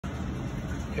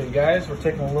Okay guys, we're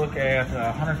taking a look at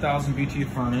a 100,000 BTU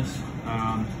furnace.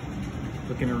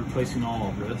 Looking at replacing all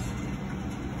of this.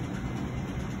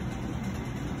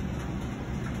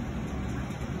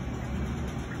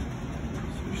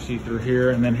 So you see through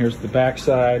here, and then here's the back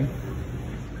side.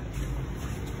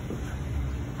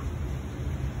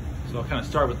 So I'll kind of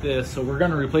start with this. So we're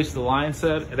going to replace the line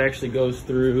set. It actually goes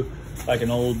through like an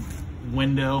old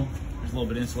window. There's a little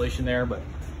bit of insulation there, but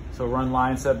so run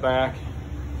line set back,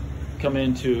 come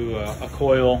into a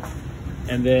coil,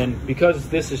 and then because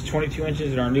this is 22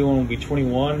 inches and our new one will be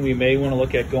 21, we may want to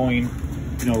look at going,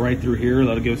 right through here.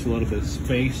 That'll give us a little bit of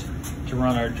space to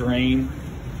run our drain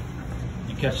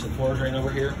and catch the floor drain over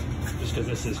here, just because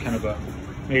this is kind of a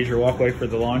major walkway for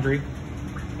the laundry.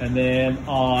 And then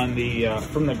on the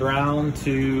from the ground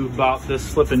to about this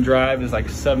slip and drive is like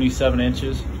 77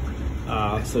 inches.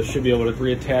 So should be able to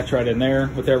reattach right in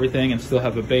there with everything and still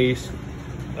have a base.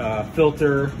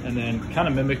 Filter, and then kind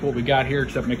of mimic what we got here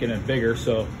except making it bigger.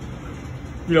 So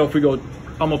if we go,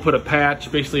 I'm gonna put a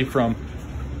patch basically from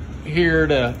here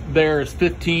to there is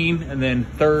 15, and then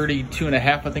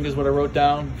 32.5 I think is what I wrote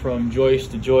down, from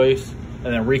joist to joist,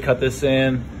 and then recut this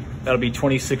in. That'll be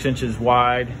 26 inches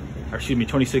wide, or excuse me,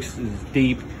 26 is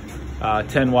deep,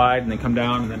 10 wide, and then come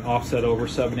down and then offset over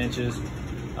 7 inches.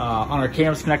 On our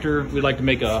cams connector, we'd like to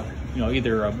make a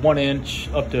either a 1 inch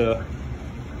up to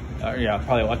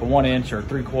probably like a 1 inch or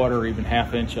 3/4 or even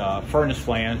 1/2 inch furnace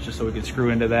flange, just so we can screw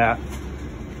into that,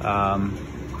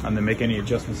 and then make any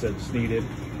adjustments that's needed.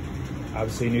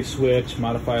 Obviously, new switch,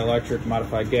 modify electric,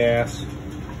 modify gas,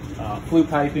 flue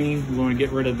piping. We want to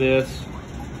get rid of this,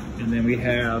 and then we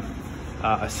have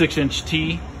a 6-inch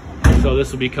T. So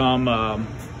this will become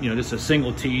just a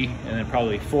single T, and then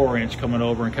probably 4-inch coming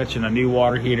over and catching a new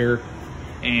water heater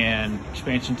and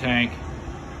expansion tank.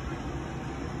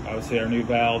 Obviously our new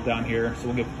valve down here, so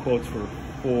we'll get quotes for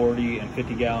 40 and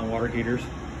 50 gallon water heaters.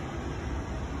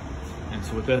 And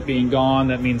so with that being gone,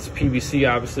 that means PVC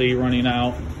obviously running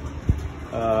out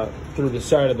through the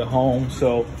side of the home.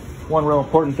 So one real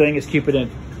important thing is keep it in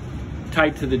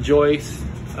tight to the joist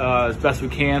as best we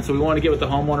can. So we want to get with the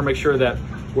homeowner, make sure that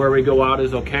where we go out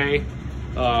is okay.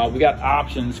 We got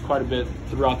options quite a bit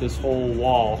throughout this whole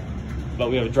wall, but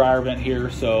we have a dryer vent here,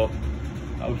 so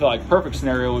we feel like perfect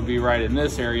scenario would be right in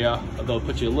this area, although it'll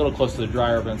put you a little close to the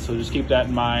dryer vent, so just keep that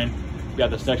in mind. We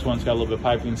got this next one's got a little bit of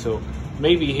piping, so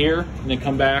maybe here, and then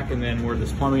come back, and then where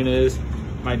this plumbing is,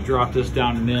 might drop this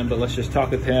down and in, but let's just talk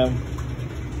with him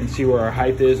and see where our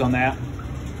height is on that.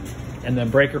 And then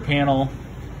breaker panel,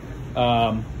 it's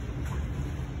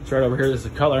right over here. This is a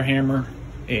color hammer,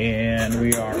 and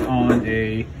we are on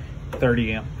a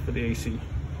 30 amp for the AC.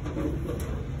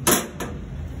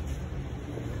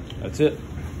 That's it.